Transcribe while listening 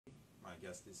My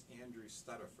guest is Andrew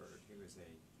Stuttaford, who is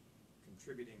a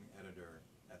contributing editor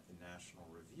at the National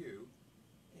Review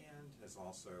and has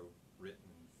also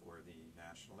written for the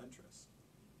National Interest.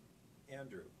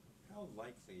 Andrew, how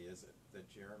likely is it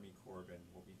that Jeremy Corbyn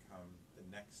will become the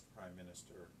next Prime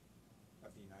Minister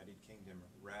of the United Kingdom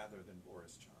rather than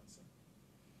Boris Johnson?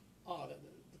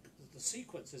 The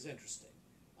sequence is interesting.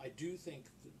 I do think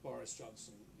that Boris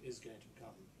Johnson is going to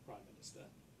become Prime Minister,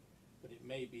 but it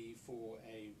may be for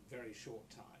a very short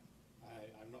time.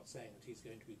 I'm not saying that he's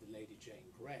going to be the Lady Jane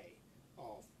Grey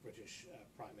of British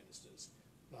Prime Ministers,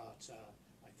 but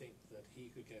I think that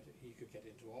he could get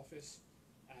into office,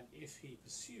 and if he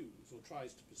pursues or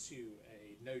tries to pursue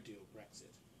a no-deal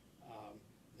Brexit,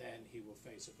 then he will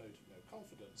face a vote of no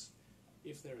confidence.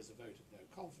 If there is a vote of no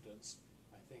confidence,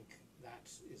 I think that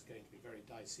is going to be very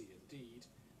dicey indeed,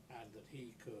 and that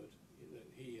he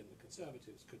and the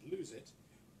Conservatives could lose it,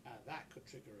 and that could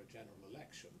trigger a general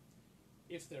election.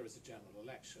 If there is a general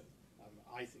election,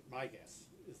 I think my guess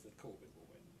is that Corbyn will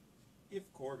win.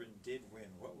 If Corbyn did win,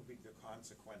 what would be the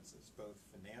consequences, both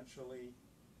financially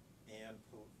and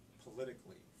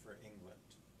politically, for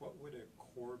England? What would a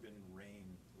Corbyn reign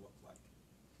look like?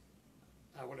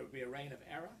 Well, it would be a reign of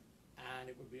error, and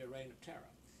it would be a reign of terror.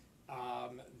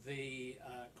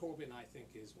 Corbyn, I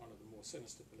think, is one of the more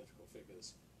sinister political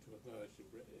figures to have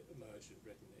emerged in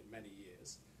Britain in many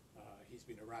years. He's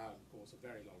been around, of course, a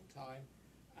very long time,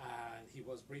 and he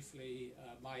was briefly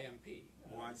my MP.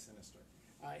 Why sinister?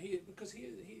 Because he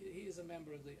is a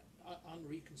member of the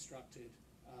unreconstructed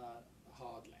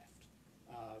hard left.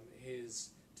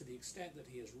 To the extent that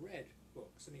he has read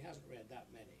books, and he hasn't read that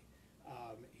many,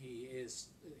 he is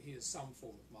some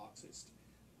form of Marxist.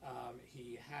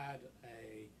 He had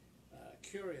a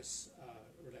curious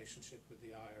relationship with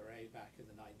the IRA back in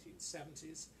the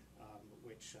 1970s,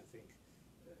 which I think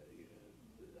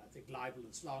libel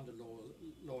and slander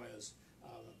lawyers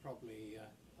probably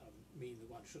mean that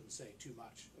one shouldn't say too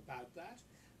much about that.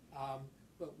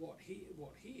 But what he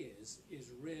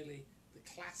is really the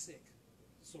classic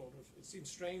sort of. It seems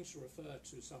strange to refer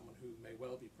to someone who may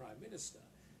well be Prime Minister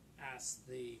as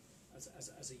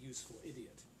a useful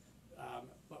idiot.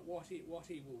 But what he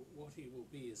will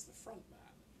be is the front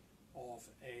man of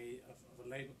a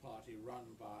Labour Party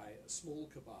run by a small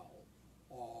cabal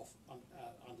of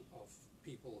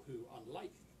people who,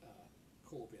 unlike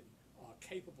Corbyn, are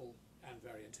capable and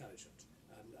very intelligent.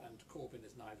 And Corbyn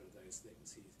is neither of those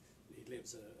things. He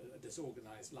lives a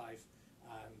disorganised life,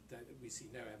 and we see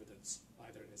no evidence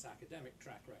either in his academic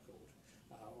track record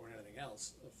or anything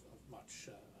else of much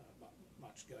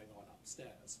going on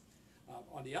upstairs.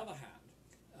 On the other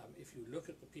hand, if you look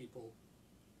at the people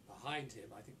behind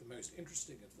him, I think the most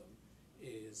interesting of them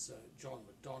is John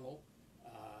McDonnell,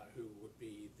 who would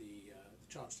be the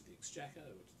Chancellor of the Exchequer,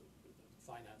 the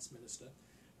Finance Minister.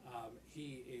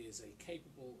 He is a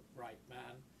capable, bright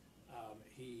man.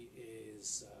 He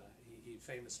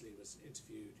famously was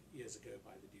interviewed years ago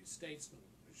by the New Statesman,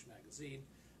 British magazine.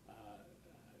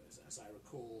 As I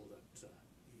recall, that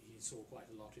he saw quite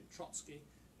a lot in Trotsky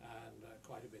and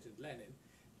quite a bit in Lenin,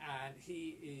 and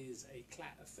he is a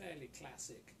fairly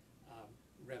classic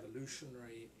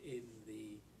revolutionary in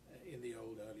the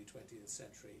old early 20th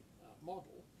century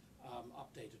model,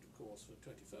 updated of course for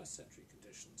 21st century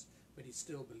conditions, but he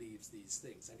still believes these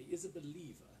things, and he is a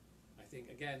believer. I think,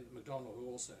 again, McDonnell, who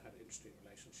also had an interesting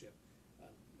relationship,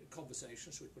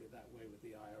 conversation, should we put it that way, with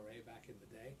the IRA back in the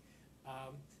day,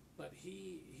 but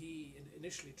he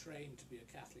initially trained to be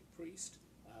a Catholic priest.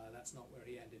 That's not where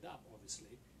he ended up,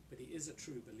 obviously, but he is a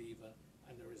true believer,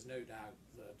 and there is no doubt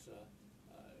that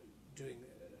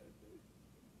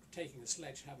taking a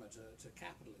sledgehammer to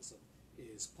capitalism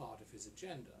is part of his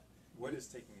agenda. What does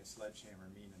taking a sledgehammer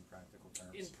mean in practical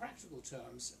terms? In practical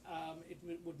terms, it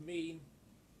would mean,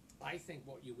 I think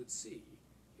what you would see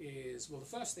is, well, the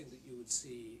first thing that you would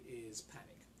see is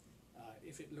panic.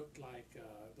 If it looked like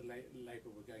the Labour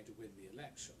were going to win the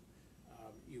election,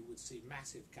 you would see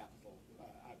massive capital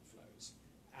outflows,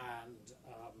 and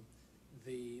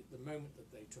the moment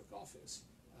that they took office,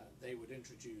 they would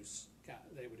introduce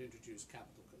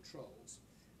capital controls,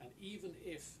 and even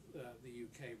if the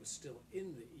UK was still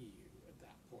in the EU at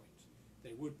that point,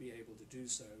 they would be able to do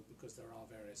so because there are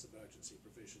various emergency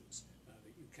provisions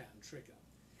that you can trigger.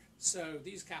 So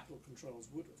these capital controls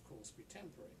would, of course, be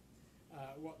temporary.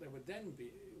 What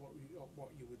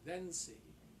you would then see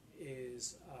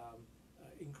is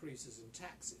increases in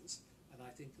taxes, and I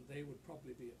think that they would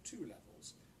probably be at two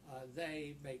levels.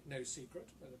 They make no secret,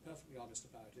 but they're perfectly honest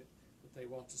about it, that they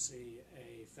want to see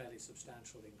a fairly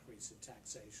substantial increase in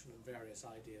taxation, and various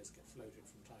ideas get floated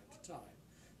from time to time.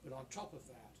 But on top of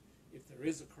that, if there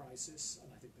is a crisis,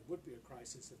 and I think there would be a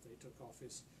crisis if they took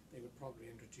office, they would probably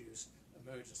introduce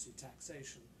emergency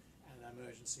taxation, and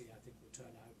emergency, I think, would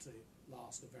turn out to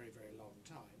last a very, very long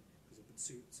time, because it would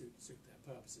suit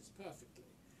their purposes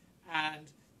perfectly.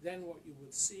 And then what you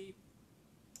would see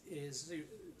is,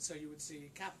 so you would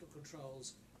see capital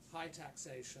controls, high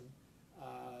taxation,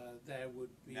 there would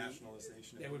be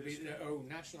nationalization. There would be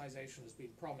nationalization has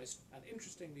been promised, and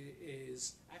interestingly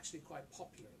is actually quite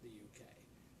popular in the UK.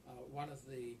 One of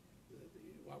the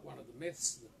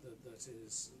myths that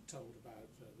is told about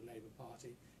the Labour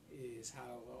Party is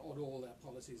how on all their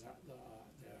policies they're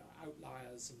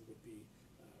outliers and would be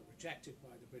rejected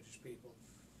by the British people.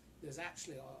 There's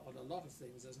actually, on a lot of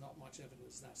things, there's not much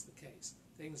evidence that's the case.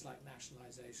 Things like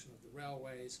nationalisation of the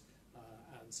railways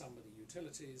and some of the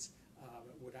utilities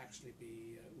would actually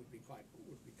be quite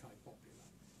popular.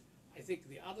 I think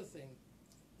the other thing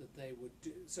that they would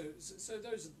do, so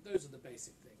those are the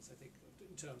basic things. I think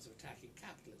in terms of attacking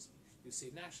capitalism, you'd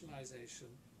see nationalisation,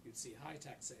 you'd see high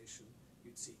taxation,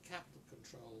 you'd see capital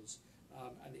controls,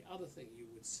 and the other thing you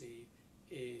would see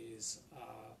is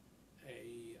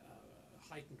a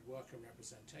heightened worker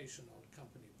representation on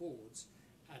company boards,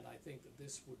 and I think that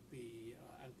this would be,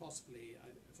 and possibly,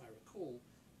 if I recall,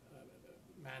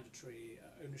 mandatory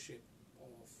ownership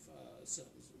of a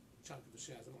certain chunk of the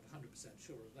shares. I'm not 100%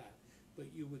 sure of that, but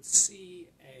you would see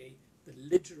a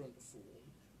belligerent form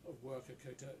of worker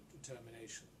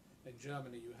determination. In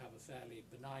Germany, you have a fairly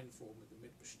benign form of the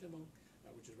Mitbestimmung,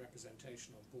 which is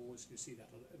representation on boards. You see that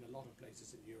in a lot of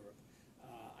places in Europe.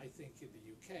 I think in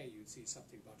the UK, you'd see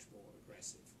something much more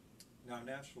aggressive. Now,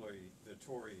 naturally, the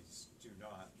Tories do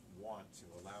not want to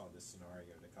allow this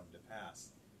scenario to come to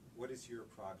pass. What is your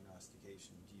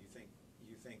prognostication? Do you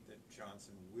think that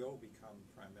Johnson will become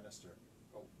Prime Minister?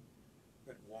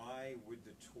 But why would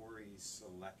the Tories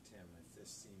select him if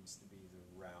this seems to be the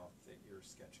route that you're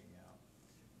sketching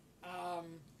out?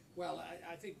 Well,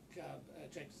 I think,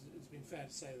 James, it's been fair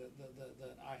to say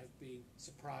that I have been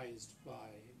surprised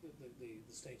by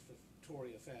the state of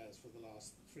Tory affairs for the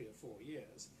last 3 or 4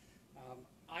 years.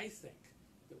 I think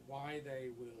that why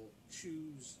they will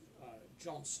choose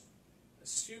Johnson,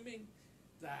 assuming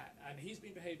that, and he's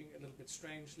been behaving a little bit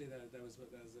strangely. There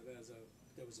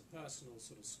was a personal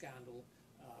sort of scandal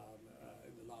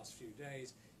in the last few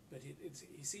days, but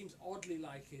he seems oddly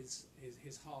like his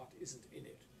heart isn't in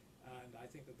it, and I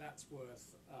think that's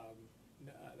worth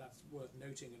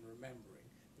noting and remembering,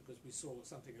 because we saw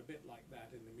something a bit like that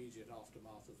in the immediate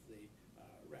aftermath of the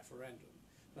referendum.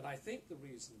 But I think the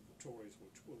reason the Tories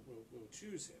will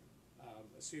choose him,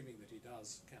 assuming that he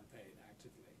does campaign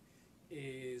actively,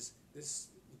 is the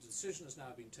decision has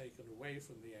now been taken away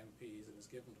from the MPs and is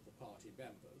given to the party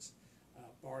members.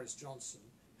 Boris Johnson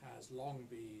has long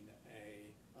been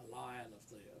a lion of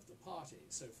the party,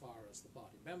 so far as the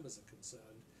party members are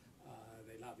concerned.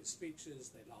 They love his speeches,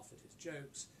 they laugh at his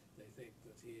jokes, they think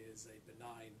that he is a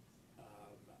benign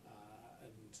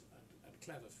and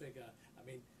clever figure. I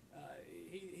mean,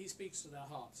 he speaks to their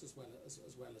hearts as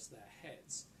well as their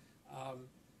heads.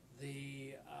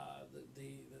 The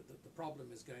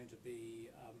problem is going to be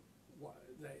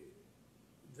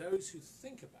those who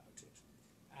think about it,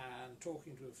 and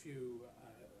talking to a few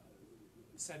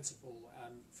sensible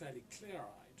and fairly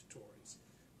clear-eyed Tories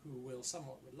who will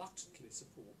somewhat reluctantly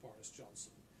support Boris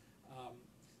Johnson.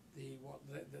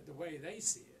 The way they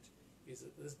see it is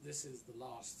that this is the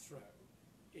last throw,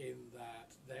 in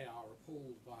that they are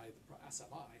appalled by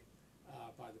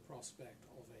by the prospect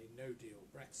of a no-deal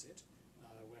Brexit,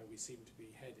 where we seem to be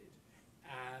headed,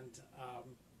 and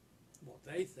what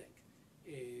they think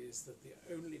is that the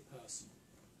only person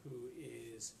who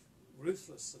is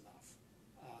ruthless enough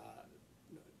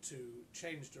to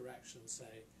change direction and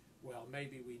say, well,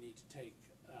 maybe we need to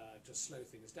just slow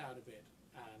things down a bit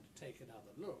and take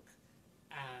another look,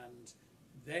 and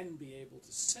then be able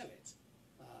to sell it,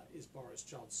 is Boris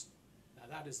Johnson. Now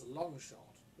that is a long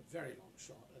shot, a very long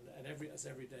shot, and as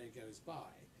every day goes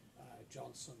by,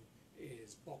 Johnson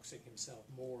is boxing himself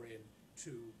more in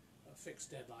to a fixed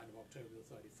deadline of October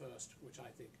the 31st, which I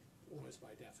think almost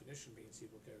by definition means he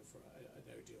will go for a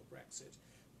no-deal Brexit.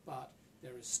 But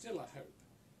there is still a hope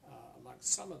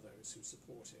amongst some of those who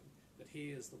support him that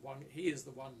he is the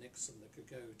one Nixon that could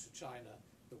go to China,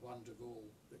 the one de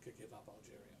Gaulle that could give up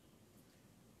Algeria.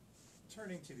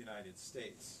 Turning to the United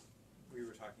States, we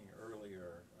were talking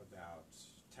earlier about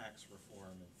tax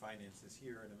reform and finances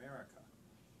here in America.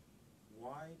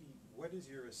 What is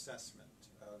your assessment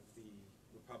of the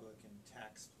Republican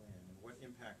tax plan, and what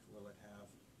impact will it have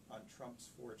on Trump's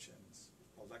fortunes,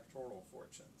 electoral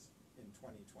fortunes, in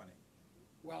 2020?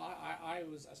 Well, I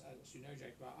was, as you know,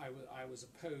 Jacob, I was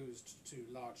opposed to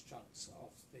large chunks of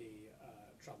the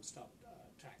Trump-Stubb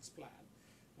tax plan,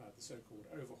 the so-called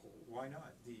overhaul. Why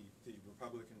not? The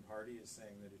Republican Party is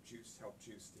saying that it helped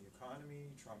juice the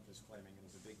economy. Trump is claiming it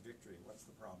as a big victory. What's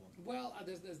the problem? Well,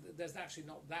 there's actually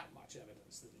not that much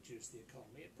evidence that it juiced the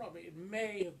economy. It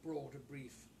may have brought a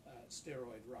brief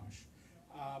steroid rush,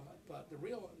 but the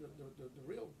real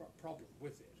problem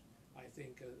with it, I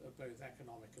think, are both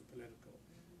economic and political.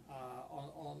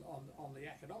 On the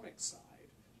economic side,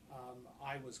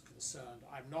 I was concerned.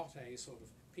 I'm not a sort of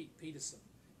Pete Peterson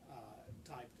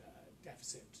type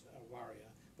deficit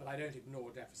worrier, but I don't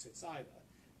ignore deficits either.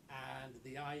 And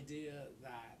the idea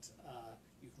that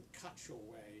you can cut your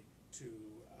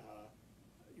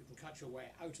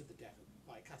way out of the deficit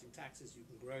by cutting taxes. You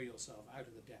can grow yourself out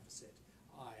of the deficit.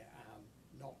 I am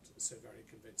not so very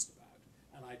convinced about,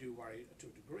 and I do worry to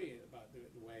a degree about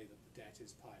the way that the debt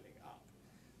is piling up.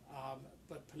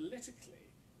 But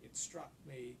politically, it struck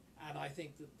me, and I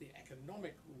think that the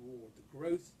economic reward, the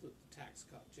growth that the tax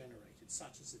cut generated,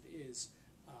 such as it is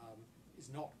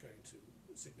not going to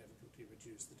significantly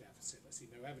reduce the deficit. I see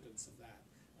no evidence of that,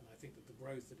 and I think that the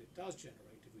growth that it does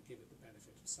generate, if we give it the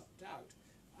benefit of some doubt,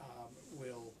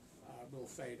 will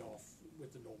fade off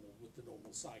with the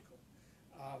normal cycle.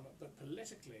 But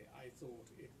politically, I thought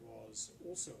it was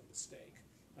also a mistake.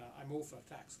 I'm all for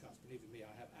tax cuts. Believe me,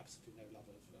 I have absolutely no love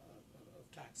of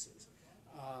taxes.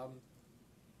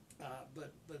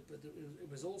 But it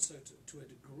was also, to a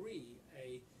degree,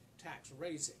 a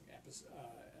tax-raising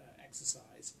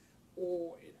exercise,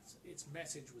 or its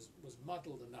message was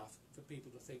muddled enough for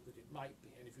people to think that it might be.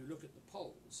 And if you look at the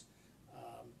polls,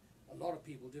 a lot of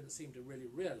people didn't seem to really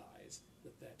realize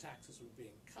that their taxes were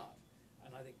being cut.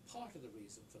 And I think part of the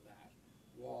reason for that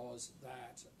was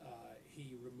that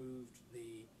he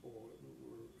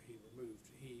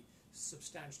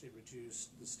substantially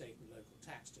reduced the state and local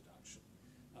tax deduction.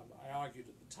 I argued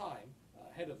at the time,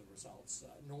 ahead of the results,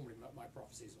 normally my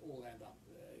prophecies all end up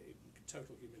in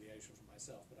total humiliation for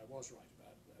myself, but I was right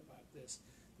about this,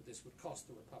 that this would cost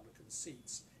the Republicans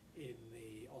seats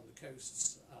on the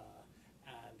coasts,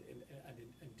 and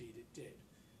indeed it did.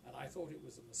 And I thought it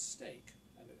was a mistake,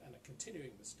 and a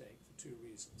continuing mistake, for two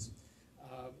reasons.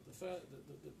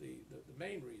 The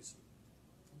main reason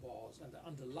was, and the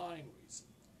underlying reason,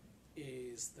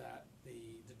 is that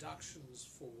the deductions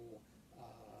for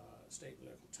state and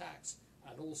local tax,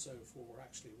 and also for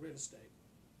actually real estate,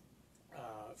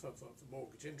 for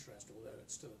mortgage interest, although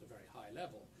it's still at a very high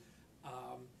level,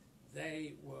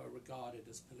 they were regarded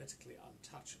as politically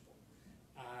untouchable.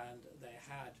 And they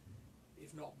had,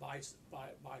 if not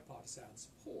bipartisan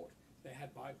support, they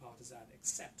had bipartisan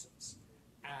acceptance.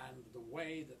 And the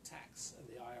way that tax and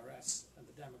the IRS and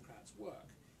the Democrats work,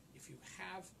 if you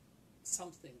have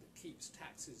something that keeps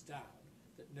taxes down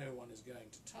that no one is going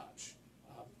to touch,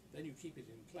 then you keep it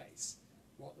in place.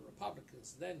 What the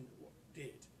Republicans then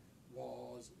did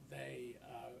was they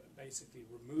basically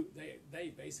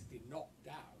knocked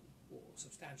down or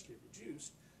substantially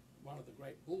reduced one of the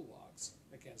great bulwarks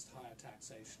against higher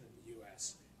taxation in the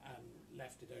US, and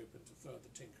left it open to further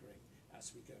tinkering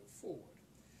as we go forward.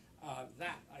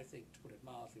 That, I think, to put it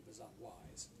mildly, was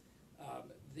unwise.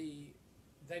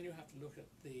 Then you have to look at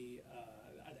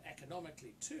and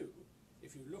economically too.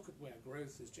 If you look at where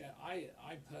growth is, I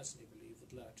personally believe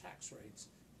that lower tax rates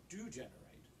do generate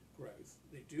growth.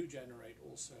 They do generate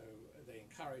also, they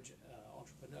encourage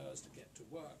entrepreneurs to get to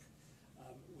work.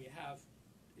 We have,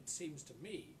 it seems to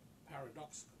me,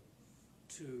 paradoxical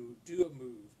to do a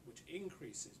move which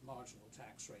increases marginal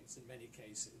tax rates in many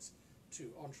cases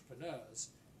to entrepreneurs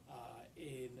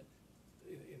in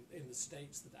the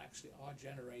states that actually are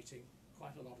generating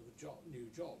quite a lot of the new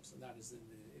jobs, and that is in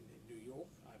New York.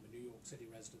 I'm a New York City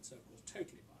resident, so of course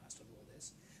totally biased on all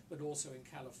this, but also in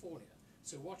California.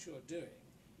 So what you're doing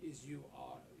is you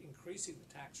are increasing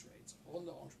the tax rates on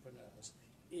the entrepreneurs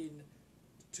in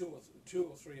two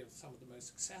or three of some of the most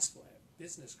successful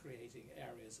business-creating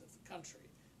areas of the country,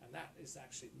 and that is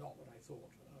actually not what I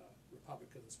thought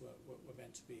Republicans were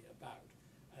meant to be about.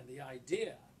 And the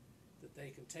idea that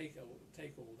they can take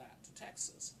all that to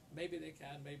Texas, maybe they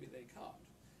can, maybe they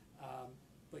can't,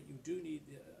 but you do need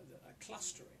a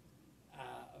clustering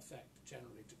effect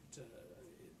generally to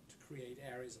create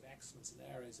areas of excellence and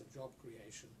areas of job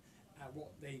creation. And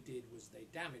what they did was they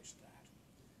damaged that.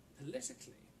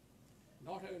 Politically,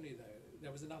 not only though,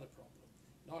 there was another problem.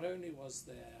 Not only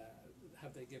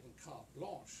have they given carte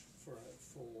blanche for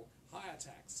higher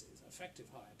taxes, effective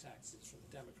higher taxes from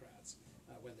the Democrats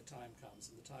when the time comes,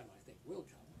 and the time I think will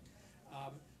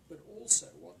come, but also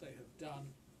what they have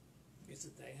done is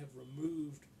that they have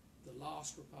removed the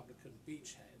last Republican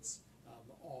beachheads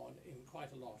in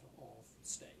quite a lot of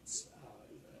states.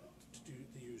 To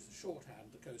use the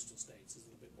shorthand, the coastal states is a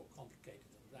little bit more complicated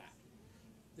than that.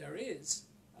 There is,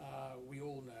 we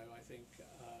all know, I think,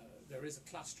 there is a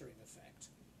clustering effect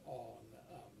on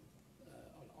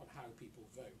how people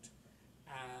vote,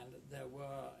 and there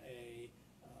were a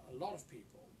lot of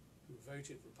people who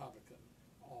voted Republican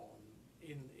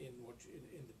in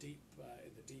the deep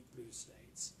blue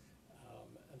states,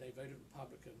 and they voted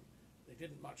Republican. They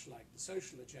didn't much like the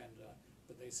social agenda,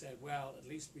 but they said, well, at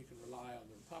least we can rely on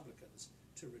the Republicans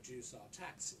to reduce our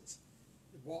taxes.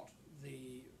 What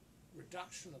the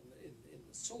reduction in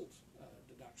the SALT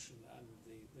deduction and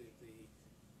the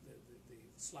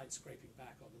slight scraping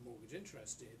back on the mortgage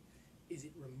interest did is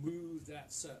it removed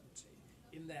that certainty.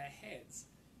 In their heads,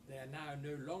 they're now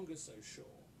no longer so sure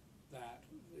that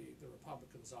the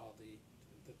Republicans are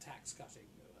the tax-cutting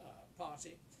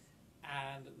party,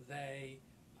 and they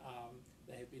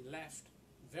have been left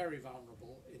very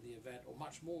vulnerable in the event, or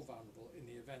much more vulnerable in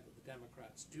the event that the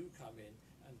Democrats do come in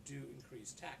and do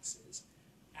increase taxes.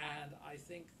 And I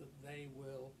think that they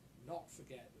will not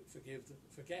forget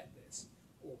this,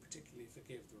 or particularly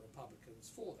forgive the Republicans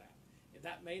for that.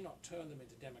 That may not turn them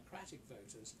into Democratic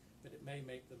voters, but it may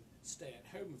make them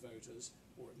stay-at-home voters,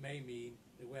 or it may mean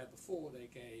that where before they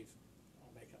gave,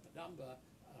 I'll make up a number,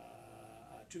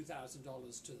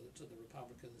 $2,000 to the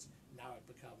Republicans, now it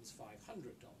becomes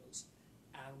 $500.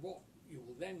 And what you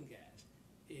will then get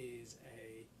is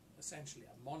essentially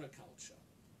a monoculture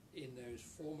in those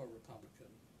former Republican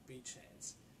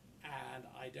beachheads. And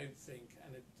I don't think,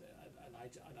 and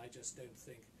I just don't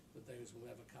think that those will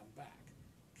ever come back.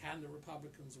 Can the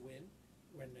Republicans win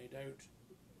when they don't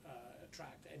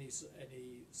attract any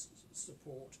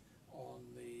support on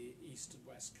the east and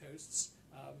west coasts?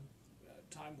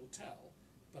 Time will tell,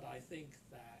 but I think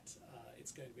that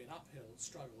it's going to be an uphill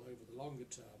struggle over the longer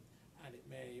term, and it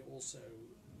may also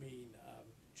mean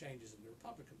changes in the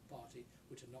Republican Party,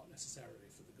 which are not necessarily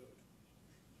for the good.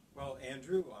 Well,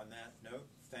 Andrew, on that note,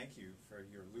 thank you for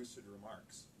your lucid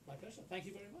remarks. My pleasure. Thank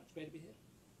you very much. Great to be here.